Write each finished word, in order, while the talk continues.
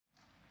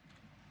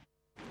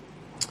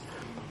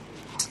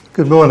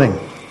Good morning.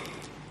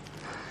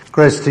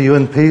 Grace to you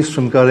and peace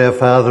from God our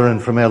Father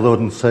and from our Lord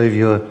and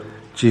Saviour,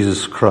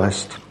 Jesus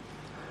Christ.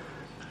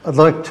 I'd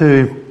like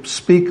to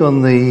speak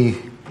on the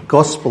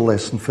gospel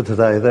lesson for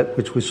today, that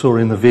which we saw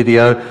in the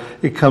video.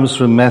 It comes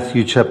from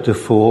Matthew chapter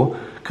 4.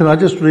 Can I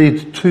just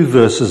read two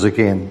verses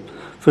again?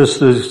 First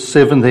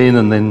 17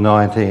 and then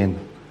 19.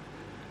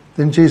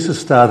 Then Jesus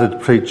started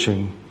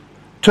preaching.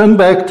 Turn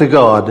back to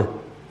God.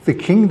 The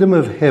kingdom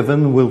of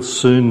heaven will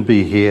soon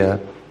be here.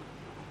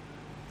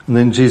 And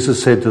then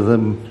Jesus said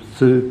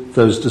to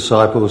those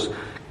disciples,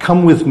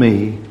 come with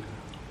me.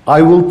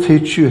 I will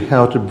teach you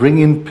how to bring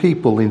in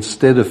people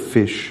instead of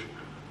fish.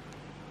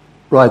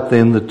 Right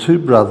then the two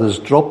brothers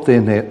dropped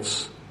their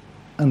nets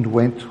and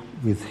went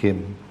with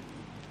him.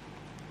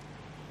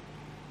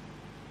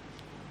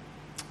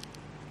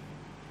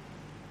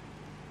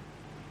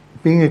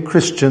 Being a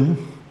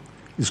Christian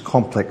is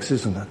complex,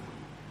 isn't it?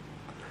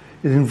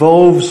 It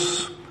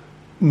involves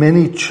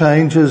many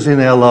changes in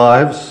our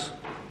lives.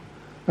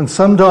 And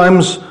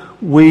sometimes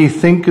we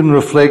think and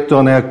reflect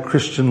on our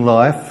Christian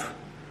life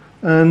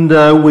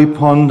and we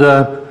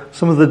ponder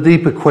some of the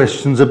deeper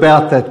questions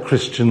about that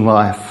Christian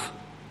life.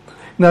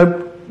 Now,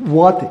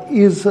 what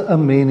is a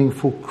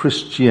meaningful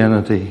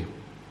Christianity?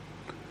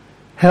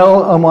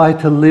 How am I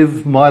to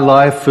live my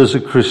life as a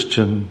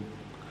Christian?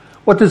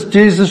 What does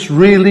Jesus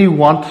really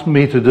want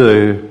me to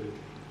do?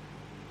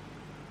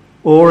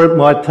 Or it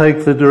might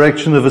take the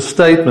direction of a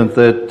statement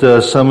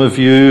that some of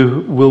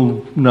you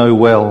will know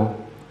well.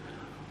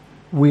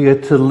 We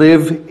are to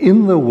live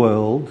in the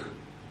world,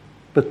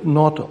 but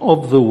not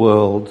of the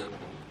world.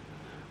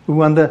 We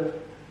wonder,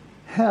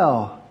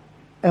 how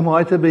am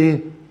I to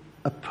be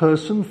a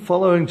person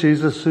following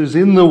Jesus who's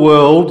in the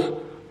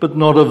world, but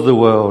not of the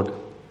world?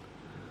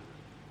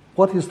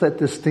 What is that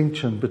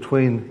distinction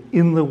between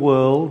in the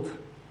world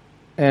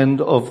and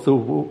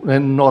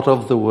not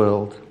of the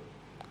world?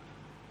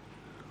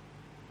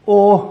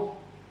 Or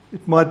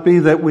it might be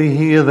that we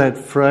hear that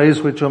phrase,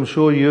 which I'm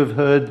sure you've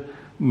heard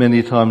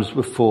many times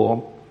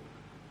before,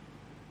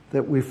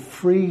 that we're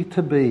free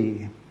to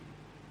be,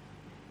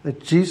 that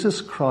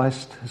Jesus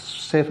Christ has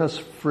set us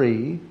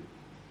free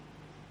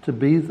to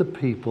be the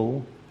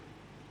people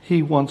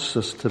he wants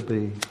us to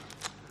be.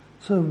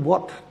 So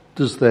what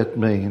does that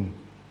mean?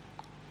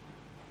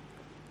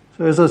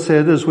 So as I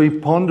said, as we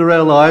ponder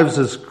our lives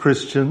as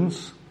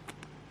Christians,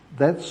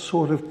 that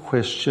sort of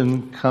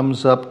question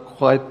comes up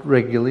quite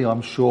regularly,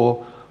 I'm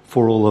sure,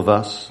 for all of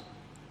us.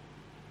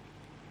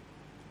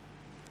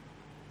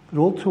 But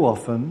all too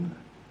often,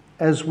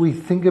 as we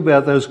think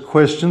about those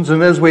questions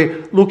and as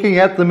we're looking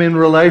at them in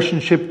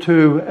relationship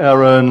to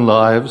our own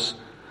lives,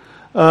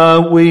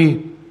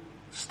 we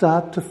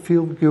start to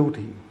feel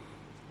guilty.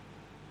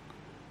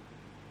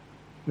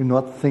 We're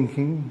not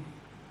thinking,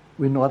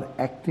 we're not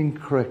acting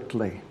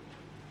correctly.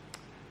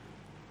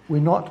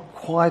 We're not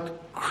quite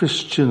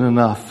Christian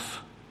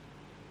enough.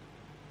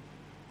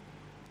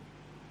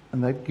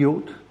 And that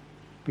guilt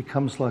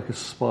becomes like a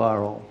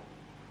spiral.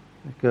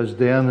 It goes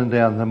down and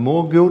down. The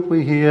more guilt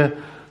we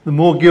hear, the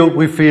more guilt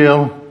we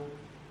feel,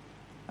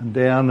 and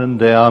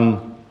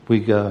down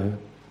we go.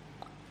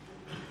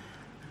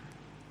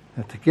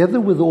 Now, together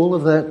with all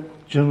of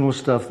that general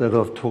stuff that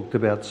I've talked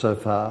about so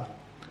far,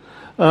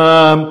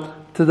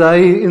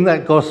 today in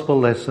that gospel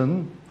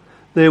lesson,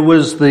 there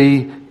was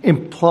the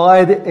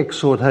implied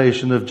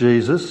exhortation of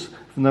Jesus,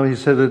 even though he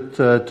said it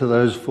to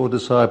those four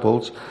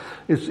disciples.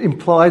 It's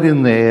implied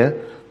in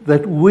there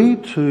that we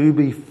too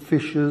be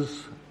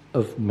fishers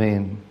of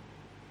men.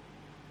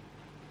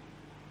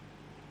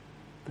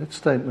 That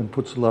statement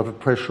puts a lot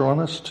of pressure on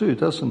us too,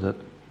 doesn't it?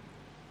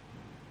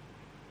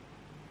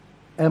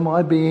 Am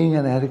I being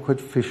an adequate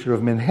fisher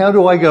of men? How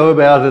do I go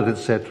about it,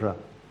 etc.?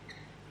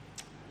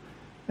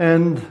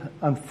 And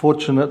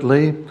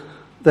unfortunately,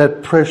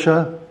 that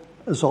pressure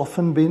has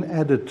often been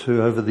added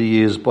to over the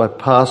years by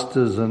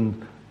pastors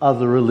and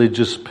other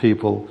religious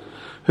people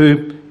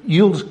who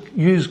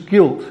use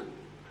guilt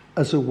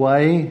as a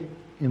way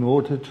in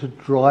order to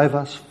drive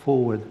us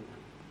forward,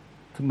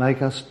 to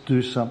make us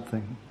do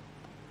something.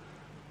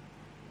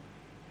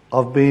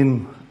 I've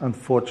been,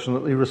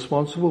 unfortunately,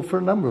 responsible for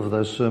a number of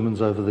those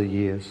sermons over the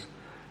years.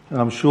 And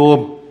I'm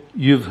sure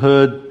you've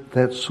heard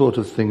that sort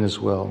of thing as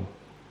well.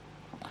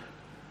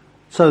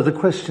 So the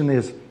question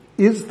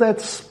is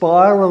that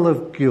spiral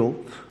of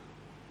guilt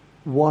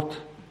what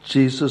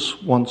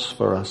Jesus wants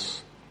for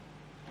us?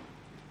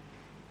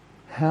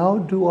 How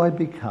do I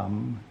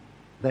become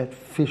that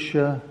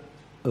fisher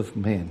of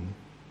men?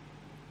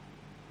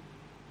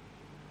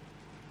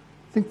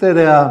 I think that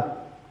our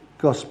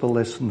gospel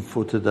lesson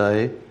for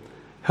today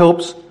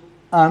helps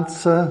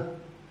answer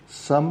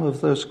some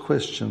of those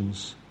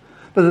questions.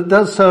 But it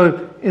does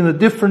so in a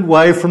different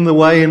way from the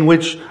way in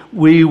which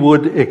we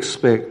would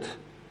expect.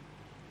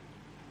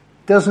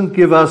 It doesn't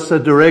give us a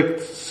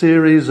direct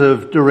series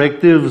of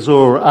directives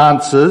or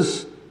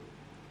answers,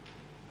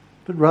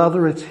 but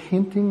rather it's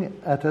hinting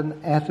at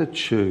an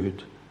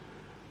attitude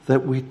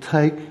that we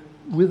take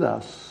with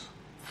us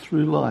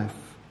through life.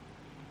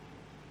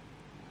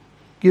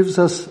 Gives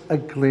us a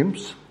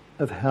glimpse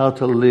of how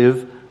to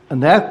live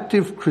an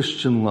active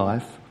Christian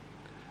life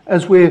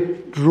as we're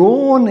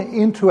drawn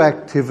into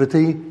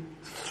activity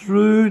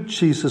through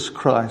Jesus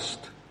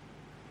Christ,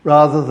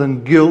 rather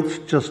than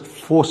guilt just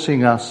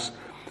forcing us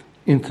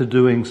into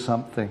doing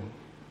something.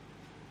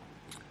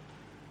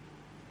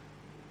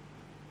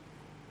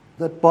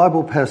 That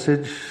Bible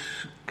passage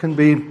can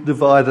be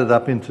divided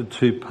up into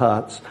two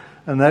parts.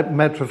 And that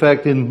matter of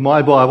fact, in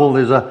my Bible,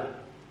 there's a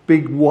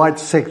big white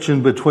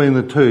section between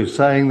the two,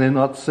 saying they're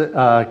not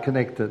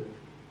connected.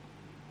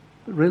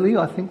 But really,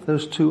 I think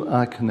those two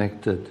are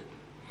connected.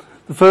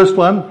 The first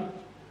one,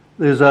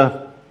 there's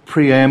a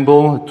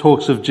preamble. It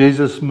talks of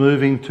Jesus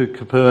moving to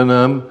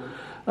Capernaum,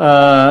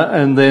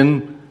 and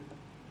then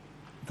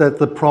that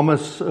the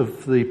promise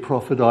of the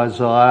prophet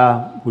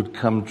Isaiah would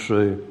come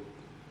true.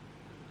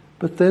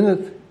 But then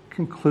it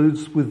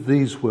concludes with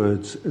these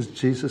words as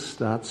Jesus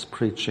starts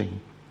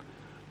preaching.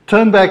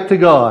 Turn back to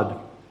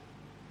God.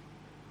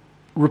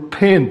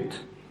 Repent.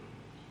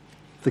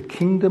 The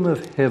kingdom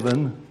of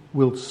heaven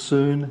will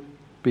soon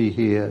be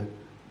here.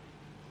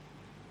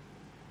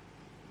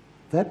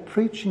 That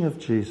preaching of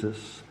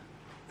Jesus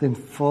then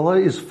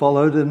is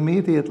followed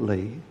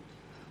immediately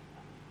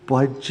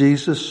by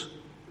Jesus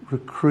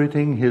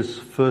recruiting his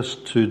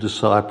first two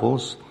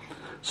disciples,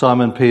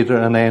 Simon Peter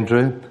and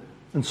Andrew,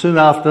 and soon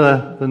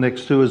after the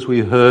next two, as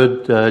we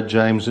heard,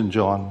 James and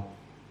John.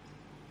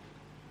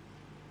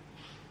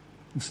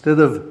 Instead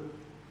of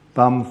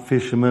bum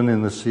fishermen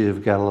in the Sea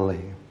of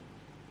Galilee,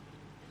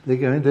 they're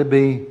going to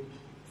be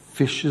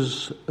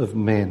fishers of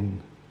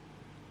men.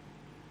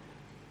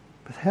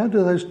 But how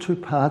do those two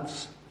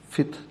parts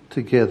fit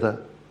together?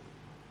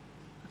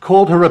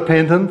 Call to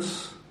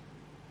repentance,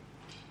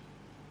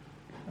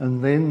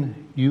 and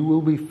then you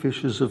will be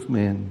fishers of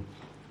men.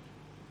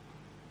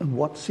 And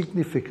what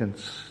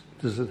significance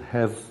does it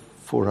have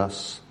for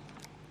us?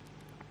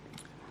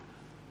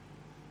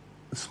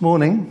 This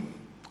morning,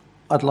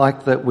 I'd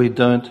like that we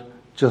don't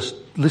just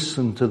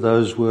listen to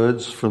those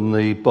words from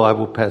the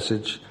Bible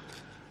passage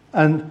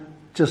and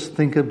just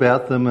think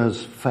about them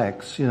as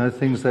facts,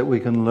 things that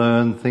we can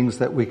learn, things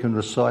that we can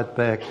recite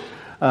back,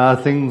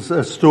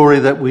 a story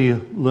that we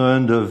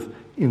learned of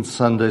in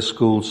Sunday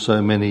school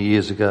so many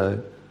years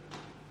ago.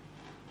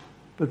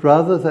 But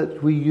rather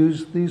that we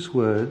use these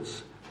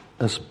words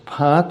as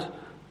part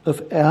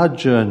of our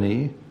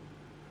journey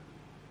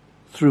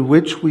through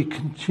which we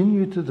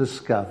continue to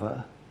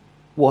discover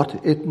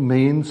what it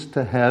means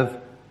to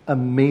have a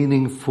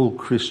meaningful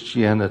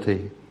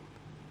Christianity,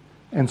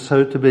 and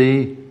so to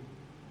be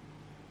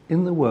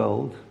in the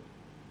world,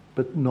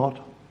 but not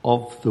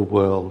of the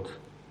world.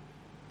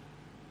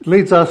 It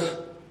leads us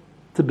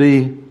to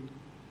be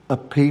a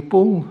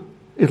people.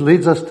 It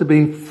leads us to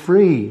be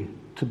free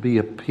to be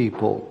a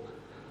people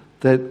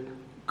that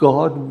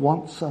God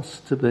wants us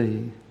to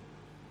be.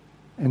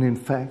 And in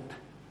fact,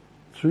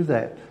 through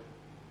that,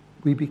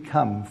 we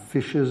become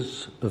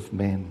fishers of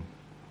men.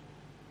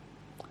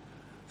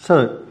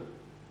 So,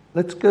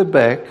 let's go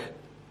back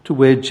to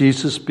where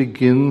Jesus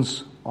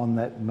begins on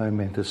that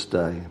momentous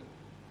day.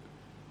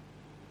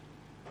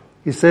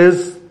 He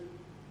says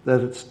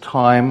that it's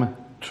time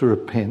to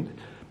repent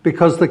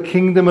because the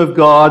kingdom of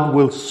God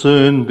will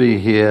soon be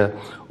here.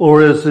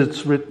 Or as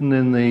it's written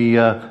in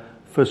the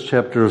first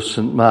chapter of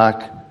St.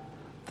 Mark,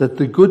 that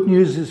the good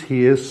news is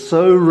here,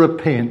 so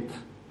repent.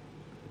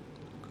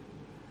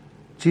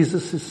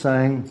 Jesus is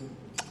saying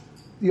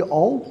the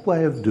old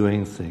way of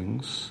doing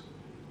things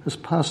has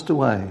passed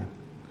away.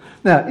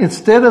 Now,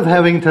 instead of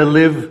having to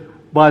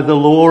live by the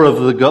law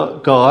of the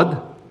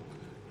God,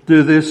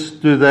 do this,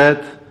 do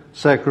that,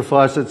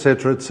 sacrifice,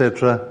 etc.,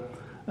 etc.,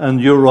 and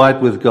you're right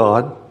with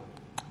God,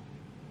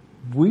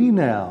 we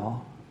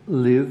now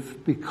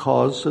live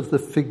because of the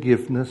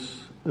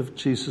forgiveness of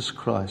Jesus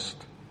Christ.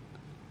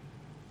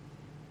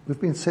 We've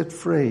been set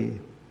free.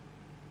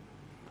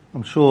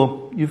 I'm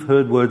sure you've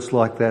heard words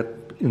like that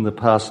in the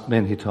past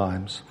many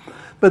times.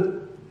 But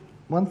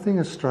one thing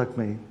has struck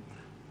me.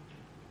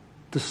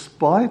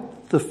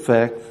 Despite the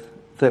fact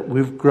that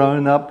we've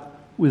grown up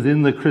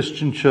within the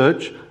Christian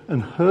church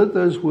and heard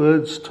those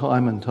words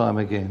time and time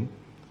again,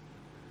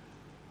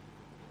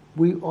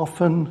 we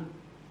often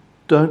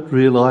don't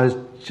realise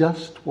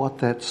just what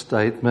that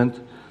statement,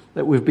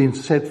 that we've been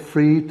set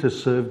free to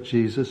serve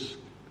Jesus,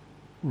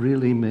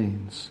 really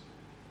means.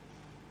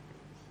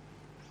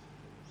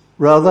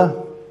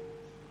 Rather,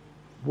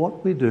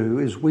 what we do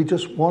is we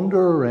just wander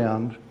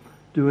around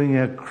doing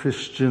our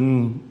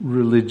Christian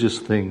religious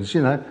things,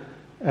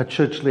 our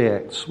churchly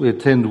acts. We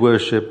attend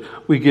worship,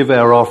 we give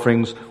our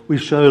offerings, we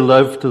show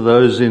love to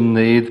those in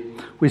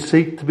need, we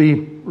seek to be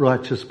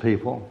righteous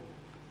people.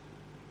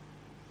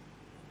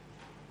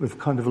 We've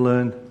kind of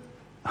learned,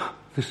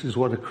 this is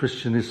what a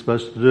Christian is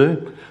supposed to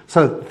do.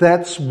 So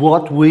that's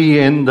what we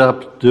end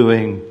up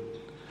doing.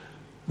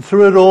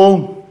 Through it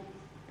all,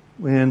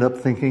 we end up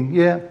thinking,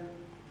 yeah,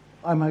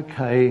 I'm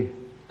okay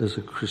as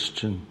a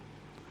Christian.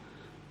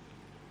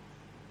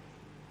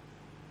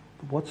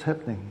 But what's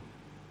happening?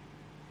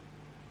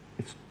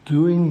 It's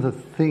doing the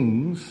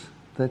things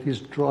that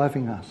is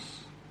driving us.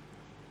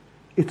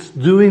 It's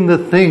doing the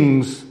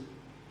things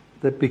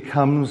that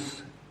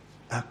becomes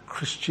our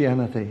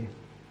Christianity.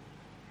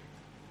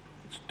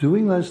 It's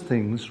doing those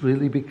things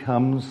really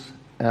becomes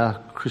our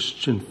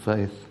Christian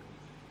faith.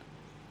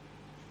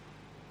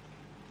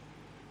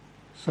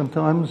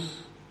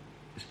 Sometimes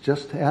it's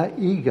just our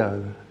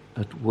ego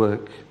at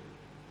work.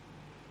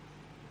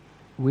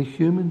 We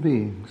human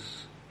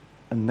beings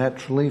and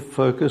naturally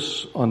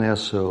focus on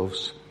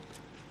ourselves.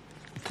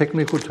 The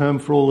technical term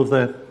for all of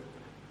that,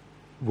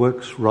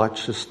 works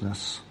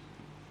righteousness.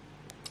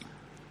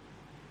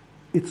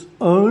 It's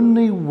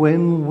only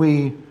when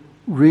we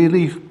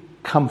really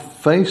come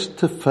face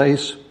to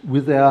face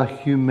with our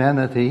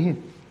humanity,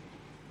 in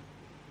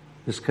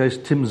this case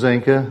Tim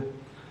Zanker,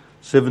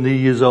 70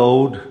 years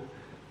old,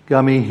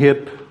 gummy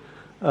hip,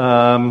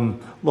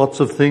 lots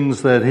of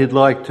things that he'd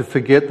like to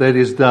forget that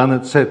he's done,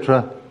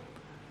 etc.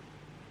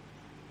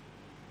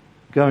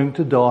 Going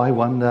to die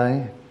one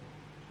day.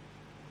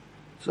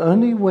 It's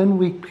only when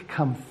we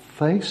come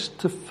face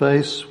to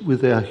face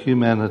with our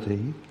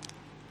humanity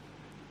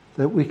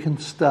that we can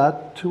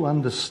start to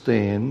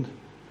understand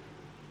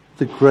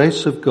the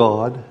grace of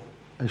God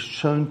as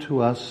shown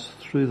to us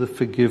through the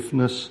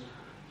forgiveness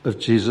of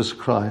Jesus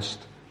Christ.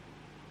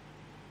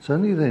 It's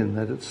only then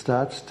that it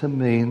starts to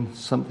mean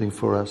something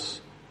for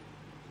us.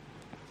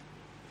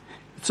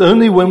 It's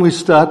only when we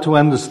start to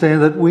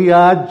understand that we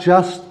are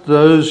just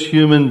those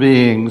human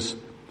beings,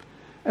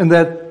 and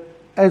that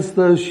as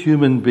those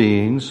human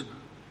beings,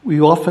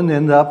 we often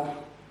end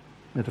up,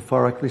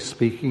 metaphorically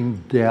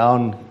speaking,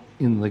 down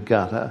in the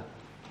gutter.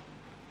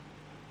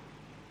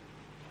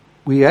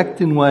 We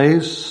act in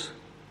ways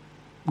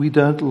we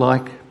don't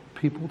like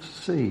people to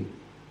see.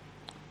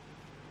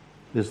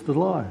 There's the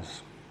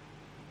lies.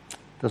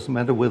 Doesn't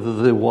matter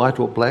whether they're white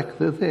or black,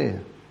 they're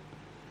there.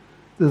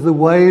 They're the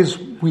ways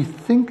we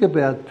think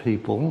about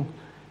people,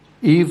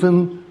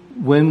 even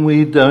when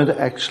we don't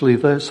actually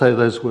say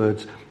those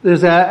words.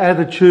 There's our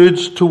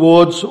attitudes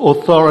towards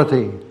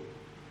authority.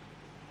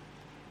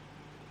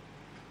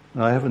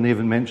 I haven't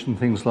even mentioned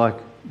things like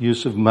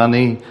use of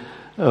money,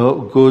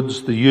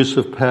 goods, the use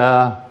of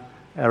power,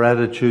 our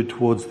attitude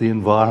towards the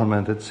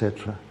environment,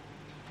 etc.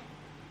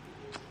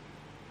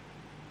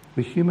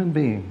 We're human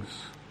beings,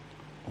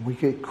 and we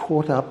get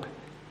caught up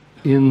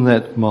in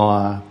that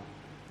mire.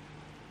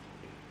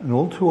 And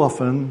all too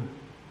often,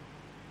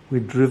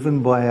 we're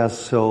driven by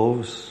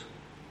ourselves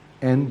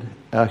and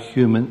our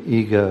human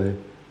ego.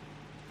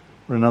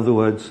 Or in other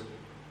words,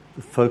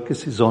 the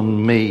focus is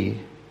on me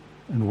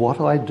and what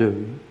I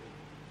do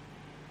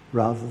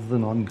rather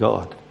than on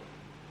God.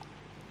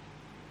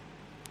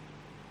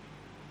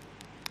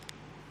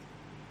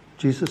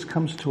 Jesus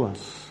comes to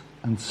us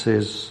and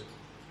says,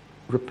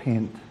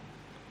 repent.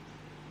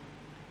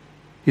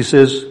 He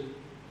says,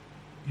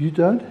 you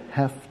don't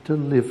have to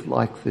live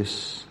like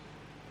this.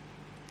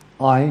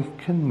 I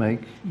can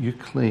make you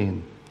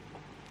clean.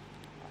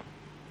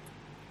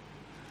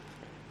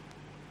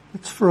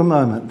 Let's for a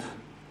moment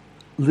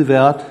live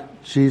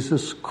out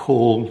Jesus'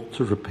 call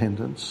to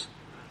repentance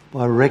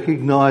by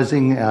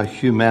recognizing our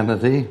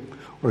humanity,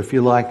 or if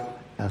you like,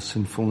 our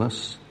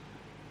sinfulness,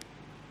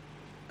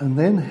 and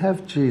then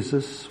have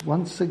Jesus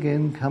once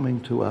again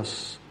coming to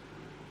us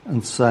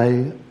and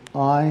say,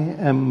 I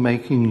am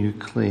making you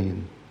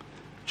clean.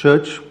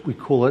 Church, we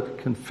call it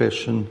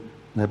confession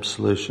and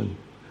absolution.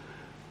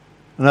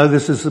 I know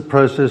this is a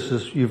process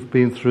that you've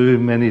been through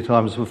many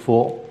times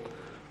before.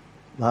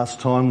 Last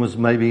time was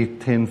maybe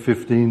 10,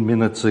 15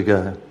 minutes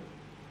ago.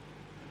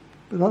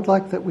 But I'd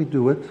like that we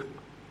do it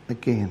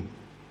again,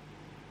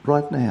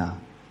 right now.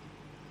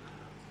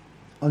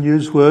 I'll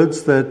use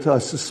words that I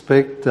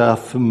suspect are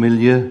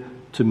familiar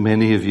to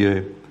many of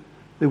you.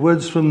 They're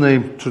words from the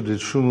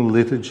traditional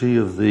liturgy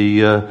of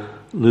the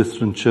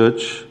Lutheran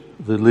Church,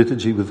 the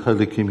liturgy with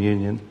Holy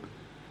Communion.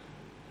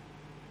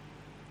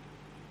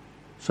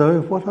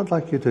 So what I'd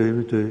like you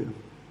to do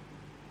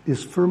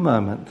is for a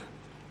moment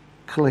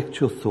collect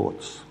your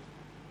thoughts.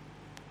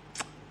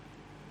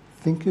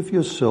 Think of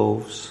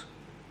yourselves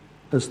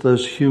as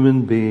those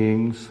human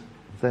beings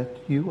that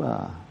you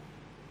are,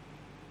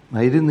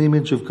 made in the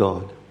image of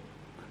God,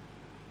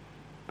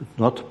 but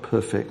not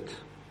perfect,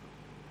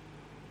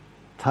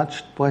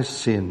 touched by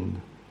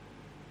sin,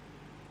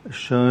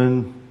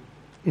 shown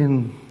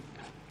in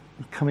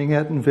coming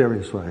out in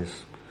various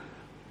ways,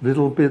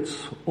 little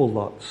bits or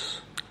lots.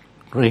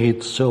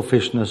 Greed,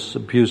 selfishness,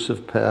 abuse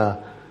of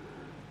power,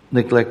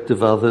 neglect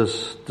of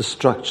others,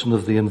 destruction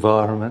of the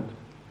environment,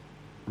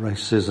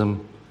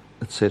 racism,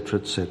 etc.,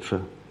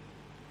 etc.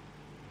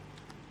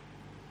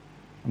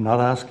 I'm not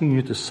asking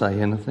you to say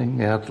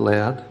anything out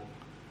loud.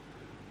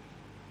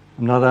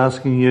 I'm not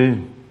asking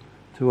you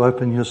to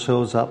open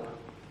yourselves up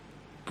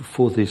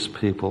before these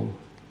people.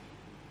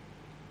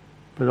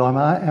 But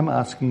I am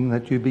asking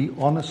that you be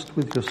honest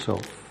with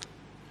yourself,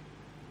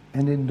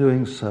 and in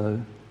doing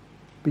so,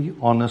 be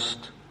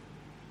honest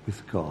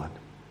with God.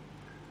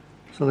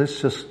 So let's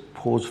just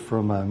pause for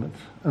a moment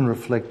and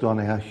reflect on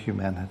our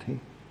humanity.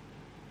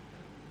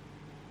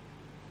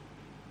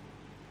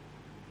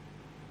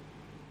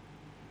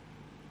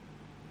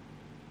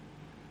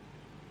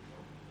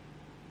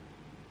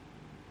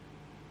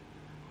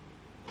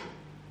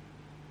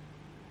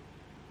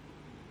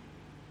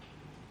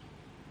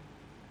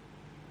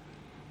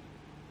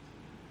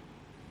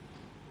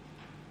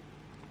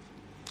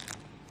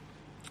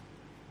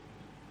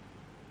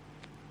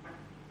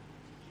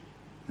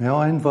 Now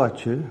I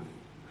invite you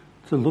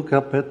to look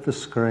up at the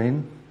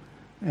screen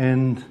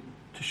and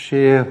to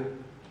share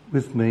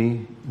with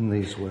me in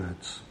these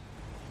words.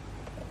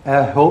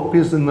 Our help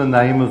is in the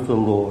name of the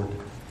Lord.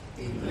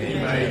 He made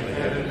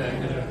heaven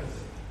and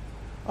earth.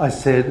 I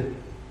said,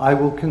 I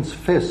will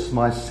confess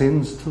my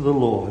sins to the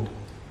Lord.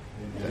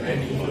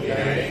 Then he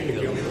forgave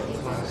the guilt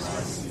of my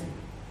sin.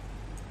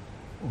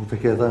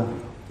 Altogether,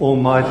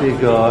 Almighty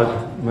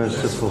God,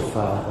 merciful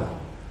Father,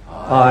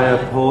 I,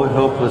 a poor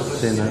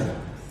helpless sinner,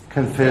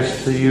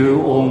 confess to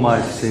you all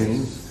my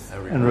sins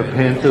and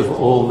repent of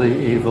all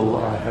the evil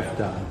I have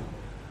done.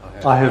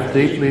 I have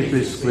deeply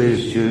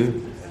displeased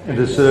you and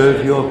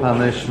deserve your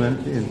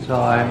punishment in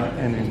time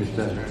and in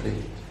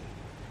eternity.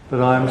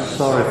 But I am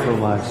sorry for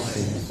my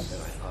sins,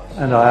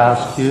 and I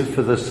ask you,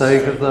 for the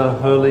sake of the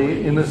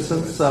holy,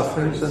 innocent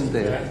sufferings and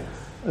death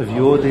of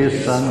your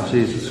dear Son,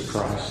 Jesus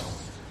Christ,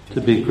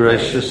 to be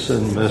gracious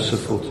and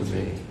merciful to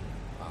me.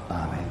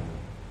 Amen.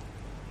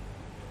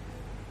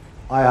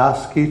 I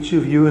ask each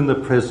of you in the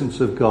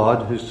presence of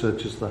God who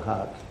searches the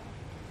heart,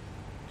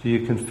 do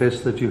you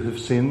confess that you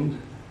have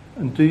sinned,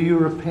 and do you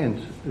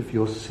repent of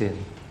your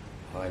sin?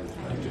 I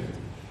do.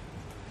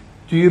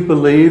 Do you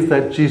believe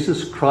that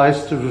Jesus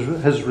Christ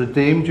has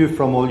redeemed you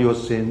from all your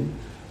sin,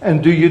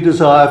 and do you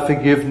desire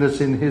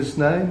forgiveness in his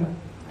name?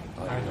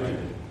 I do.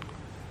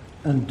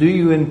 And do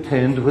you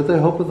intend, with the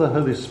help of the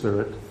Holy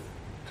Spirit,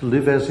 to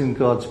live as in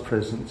God's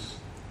presence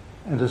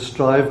and to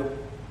strive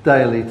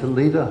daily to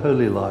lead a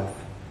holy life,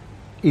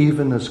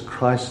 even as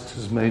Christ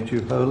has made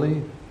you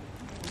holy?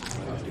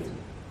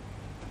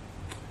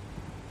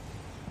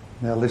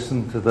 Now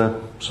listen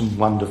to some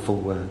wonderful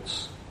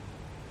words.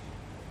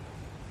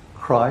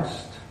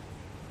 Christ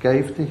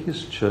gave to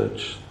his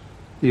church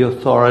the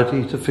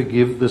authority to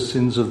forgive the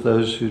sins of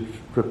those who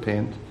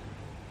repent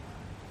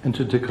and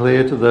to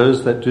declare to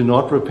those that do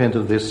not repent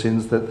of their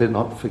sins that they're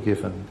not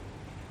forgiven.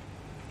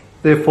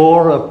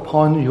 Therefore,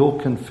 upon your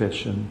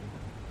confession,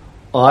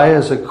 I,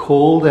 as a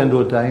called and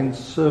ordained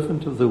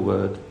servant of the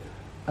word,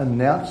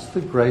 announce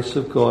the grace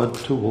of God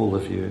to all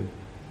of you.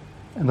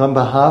 And on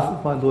behalf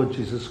of my Lord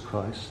Jesus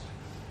Christ,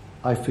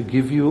 I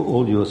forgive you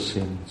all your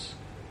sins.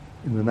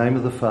 In the name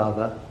of the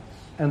Father,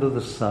 and of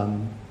the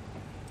Son,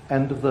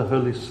 and of the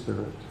Holy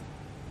Spirit.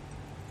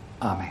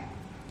 Amen.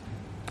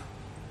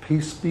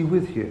 Peace be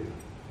with you.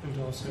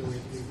 And also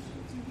with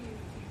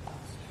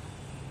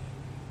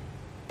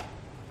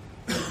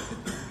you.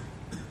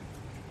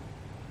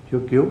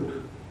 Your guilt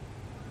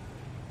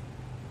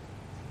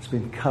has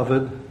been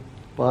covered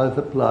by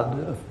the blood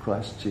of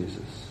Christ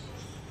Jesus.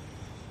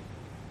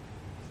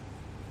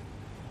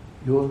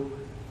 Your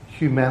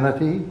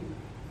humanity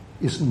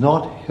is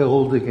not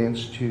held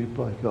against you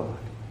by God.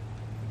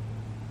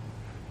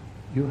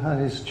 You are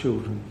his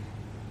children.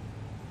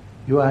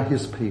 You are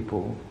his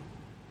people.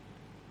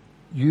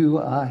 You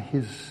are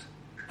his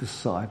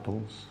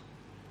disciples.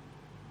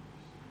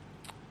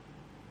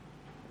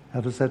 How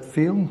does that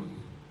feel?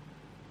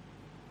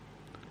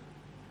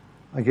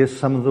 I guess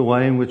some of the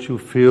way in which you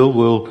feel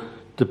will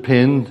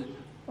depend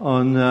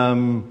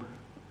on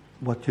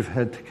what you've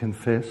had to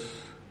confess.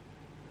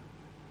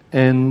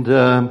 And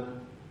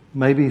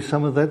maybe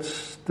some of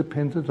that's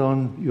dependent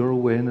on your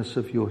awareness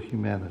of your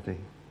humanity.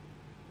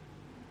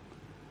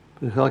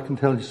 But I can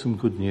tell you some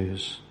good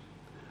news.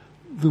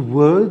 The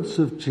words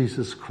of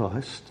Jesus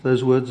Christ,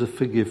 those words of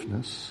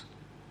forgiveness,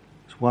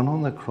 there's one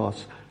on the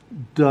cross,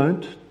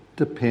 don't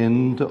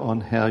depend on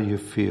how you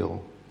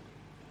feel.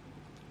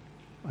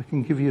 I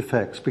can give you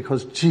facts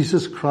because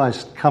Jesus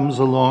Christ comes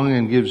along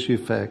and gives you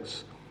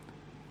facts.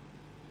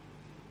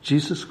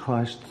 Jesus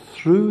Christ,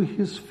 through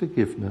his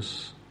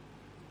forgiveness,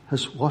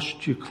 has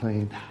washed you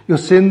clean. Your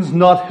sin's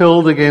not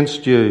held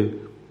against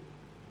you.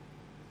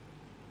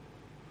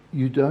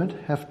 You don't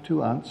have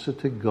to answer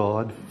to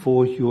God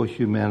for your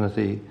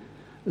humanity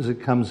as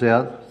it comes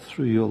out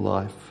through your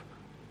life.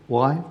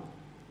 Why?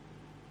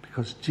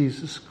 Because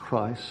Jesus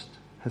Christ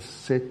has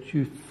set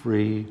you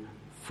free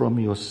from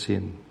your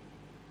sin.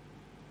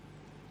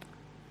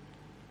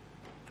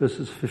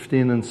 Verses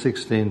 15 and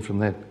 16 from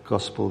that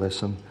gospel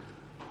lesson.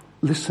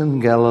 Listen,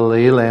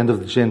 Galilee, land of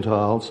the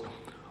Gentiles.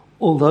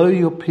 Although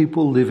your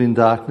people live in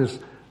darkness,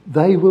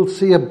 they will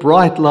see a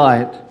bright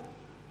light.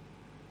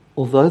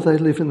 Although they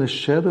live in the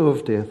shadow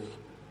of death,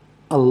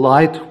 a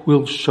light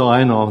will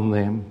shine on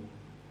them.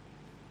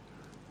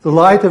 The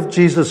light of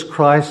Jesus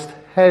Christ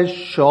has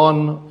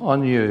shone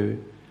on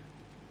you.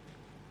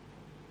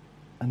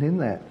 And in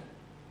that,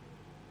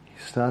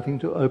 he's starting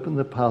to open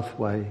the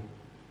pathway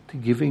to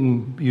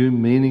giving you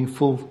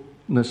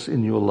meaningfulness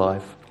in your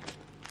life.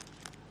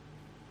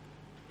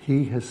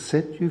 He has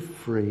set you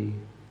free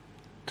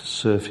to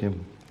serve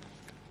him.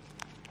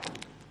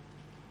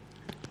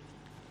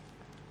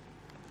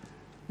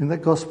 In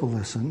that gospel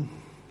lesson,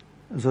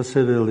 as I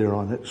said earlier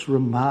on, it's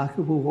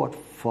remarkable what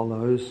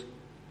follows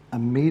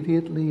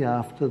immediately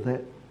after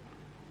that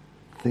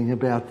thing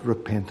about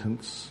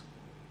repentance.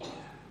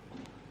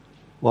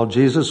 While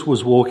Jesus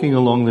was walking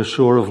along the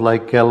shore of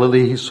Lake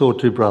Galilee, he saw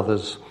two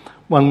brothers.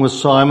 One was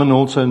Simon,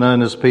 also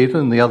known as Peter,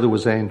 and the other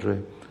was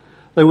Andrew.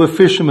 They were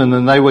fishermen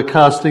and they were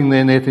casting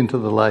their net into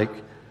the lake.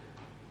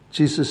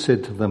 Jesus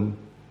said to them,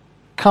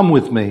 "Come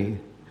with me.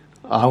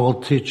 I will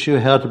teach you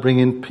how to bring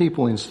in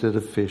people instead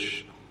of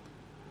fish."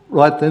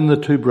 Right then the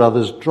two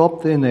brothers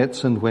dropped their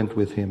nets and went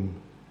with him.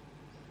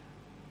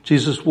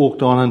 Jesus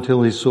walked on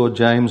until he saw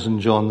James and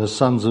John, the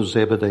sons of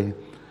Zebedee.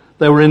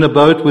 They were in a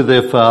boat with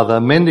their father,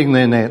 mending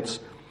their nets.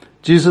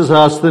 Jesus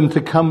asked them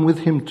to come with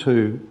him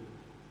too.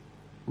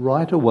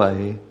 Right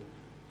away,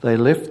 they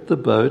left the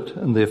boat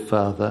and their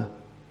father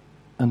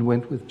and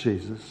went with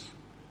Jesus.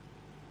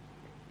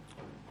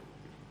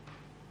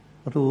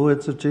 What are the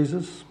words of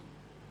Jesus?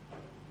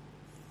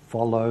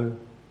 Follow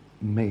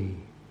me.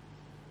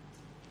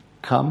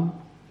 Come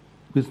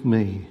with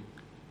me.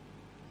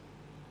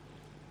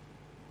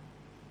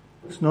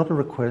 It's not a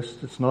request,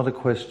 it's not a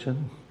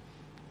question.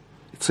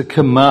 It's a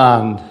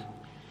command.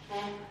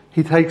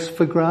 He takes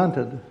for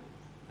granted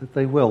that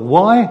they will.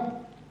 Why?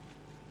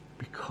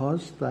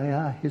 Because they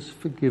are his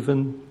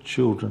forgiven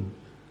children.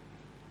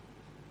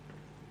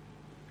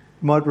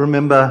 You might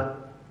remember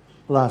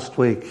last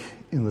week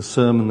in the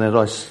sermon that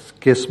I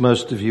guess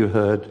most of you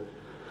heard,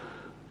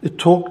 it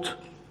talked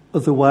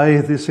of the way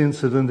this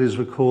incident is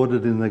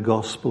recorded in the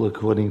Gospel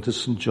according to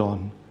St.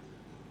 John.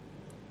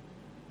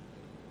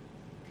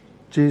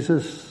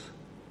 Jesus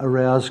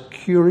aroused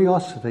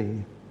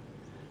curiosity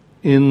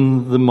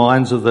in the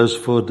minds of those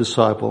 4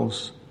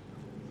 disciples.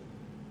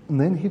 And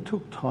then he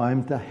took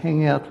time to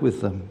hang out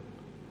with them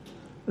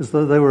as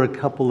though they were a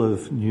couple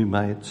of new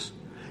mates.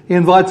 He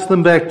invites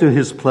them back to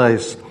his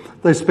place.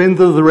 They spend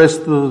the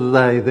rest of the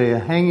day there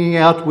hanging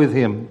out with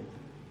him.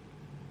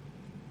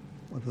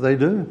 What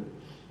do?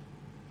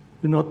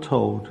 We're not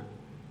told.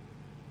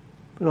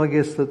 But I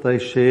guess that they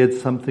shared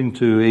something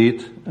to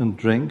eat and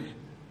drink.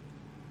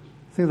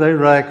 I think they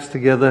relaxed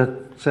together,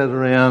 sat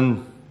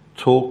around,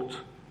 talked.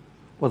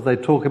 What they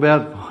talk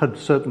about, I'd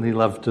certainly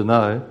love to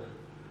know.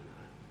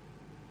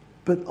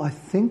 But I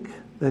think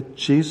that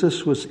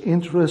Jesus was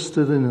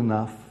interested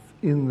enough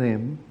in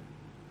them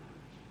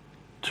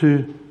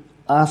to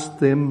ask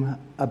them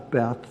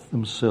about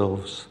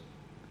themselves.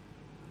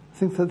 I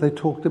think that they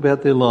talked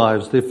about their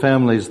lives, their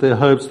families, their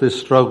hopes, their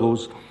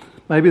struggles,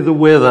 maybe the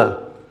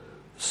weather,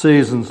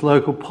 seasons,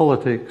 local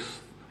politics,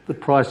 the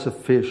price of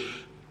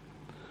fish.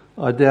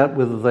 I doubt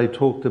whether they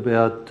talked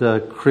about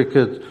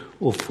cricket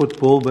or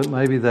football, but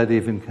maybe that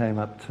even came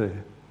up too.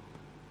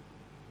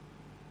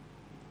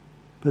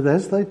 But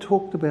as they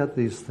talked about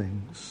these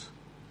things,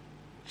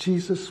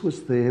 Jesus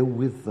was there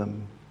with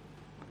them,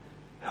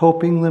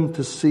 helping them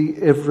to see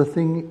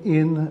everything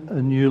in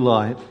a new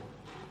light.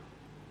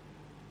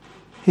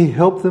 He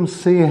helped them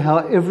see how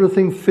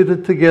everything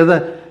fitted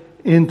together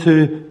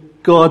into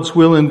God's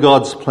will and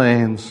God's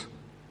plans.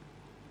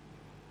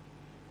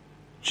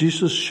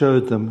 Jesus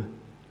showed them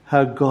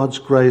how God's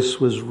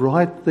grace was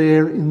right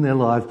there in their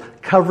lives,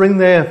 covering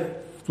their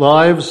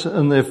lives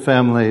and their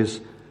families,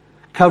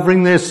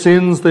 covering their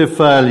sins, their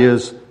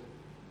failures,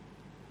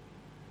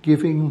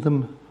 giving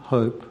them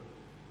hope,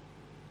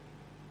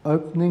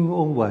 opening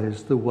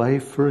always the way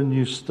for a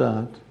new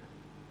start,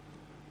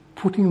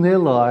 putting their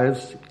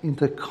lives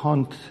into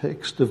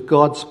context of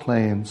God's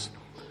plans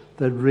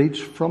that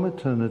reach from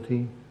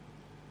eternity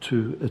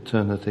to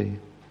eternity.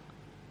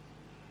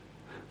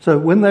 So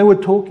when they were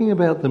talking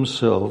about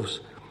themselves,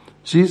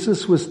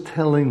 Jesus was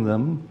telling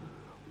them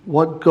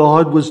what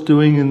God was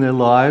doing in their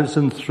lives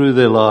and through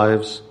their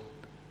lives.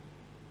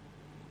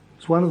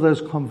 It's one of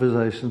those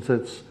conversations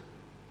that's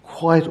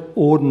quite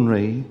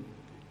ordinary,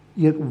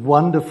 yet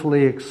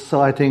wonderfully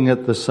exciting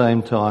at the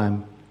same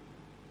time.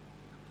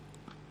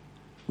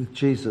 With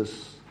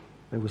Jesus,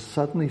 they were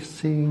suddenly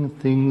seeing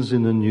things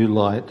in a new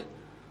light,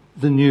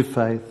 the new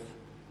faith,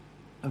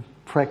 a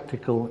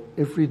practical,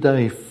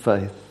 everyday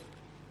faith.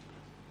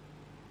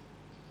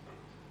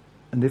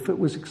 And if it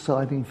was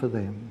exciting for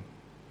them,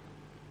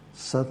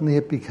 suddenly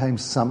it became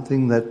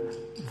something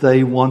that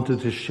they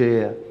wanted to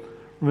share.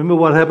 Remember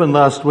what happened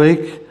last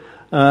week?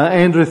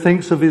 Andrew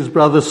thinks of his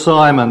brother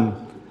Simon.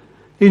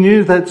 He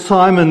knew that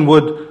Simon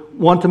would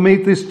want to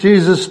meet this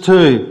Jesus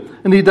too.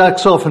 And he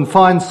ducks off and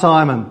finds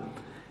Simon.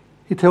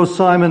 He tells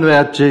Simon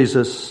about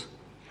Jesus.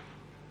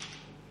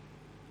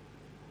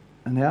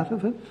 And out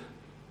of it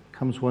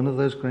comes one of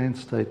those grand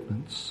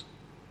statements.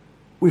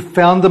 We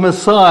found the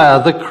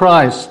Messiah, the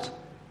Christ.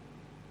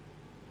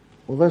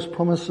 All those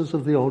promises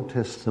of the Old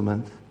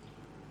Testament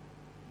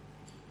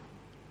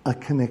are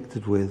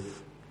connected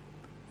with,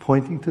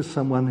 pointing to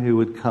someone who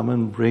would come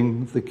and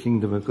bring the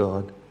kingdom of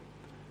God.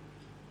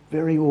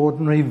 Very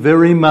ordinary,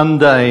 very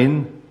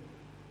mundane.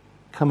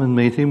 Come and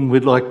meet him.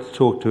 We'd like to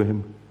talk to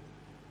him.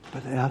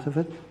 But out of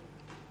it,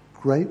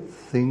 great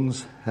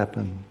things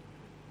happen.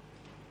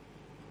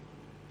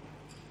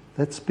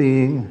 That's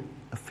being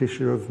a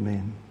fisher of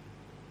men.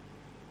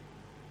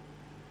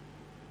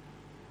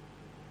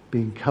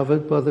 Being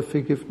covered by the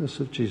forgiveness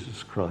of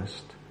Jesus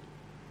Christ.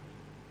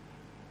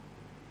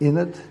 In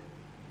it,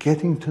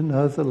 getting to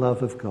know the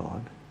love of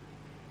God.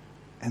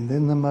 And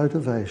then the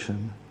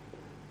motivation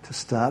to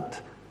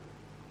start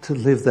to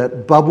live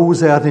that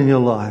bubbles out in your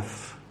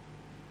life.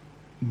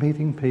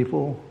 Meeting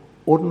people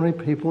ordinary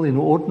people in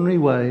ordinary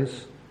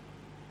ways,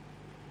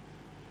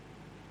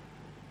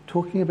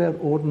 talking about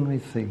ordinary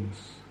things.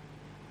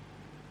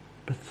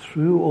 But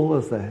through all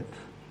of that,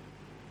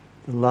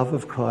 the love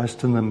of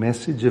Christ and the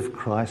message of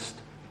Christ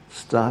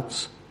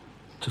starts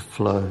to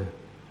flow.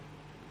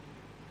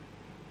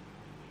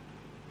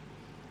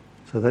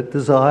 So that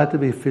desire to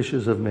be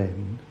fishers of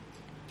men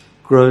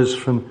grows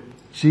from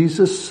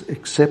Jesus'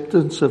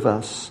 acceptance of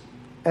us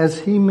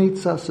as he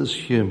meets us as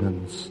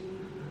humans,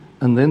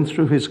 and then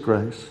through his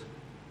grace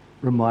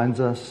reminds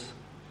us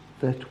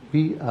that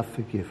we are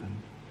forgiven.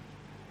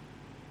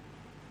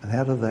 And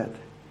out of that,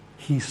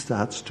 he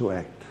starts to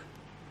act.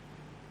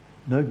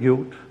 No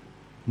guilt,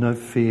 no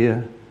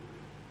fear,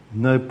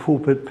 no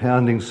pulpit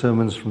pounding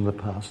sermons from the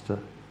pastor,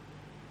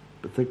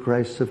 but the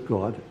grace of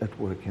God at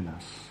work in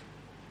us.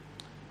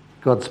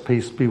 God's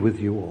peace be with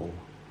you all.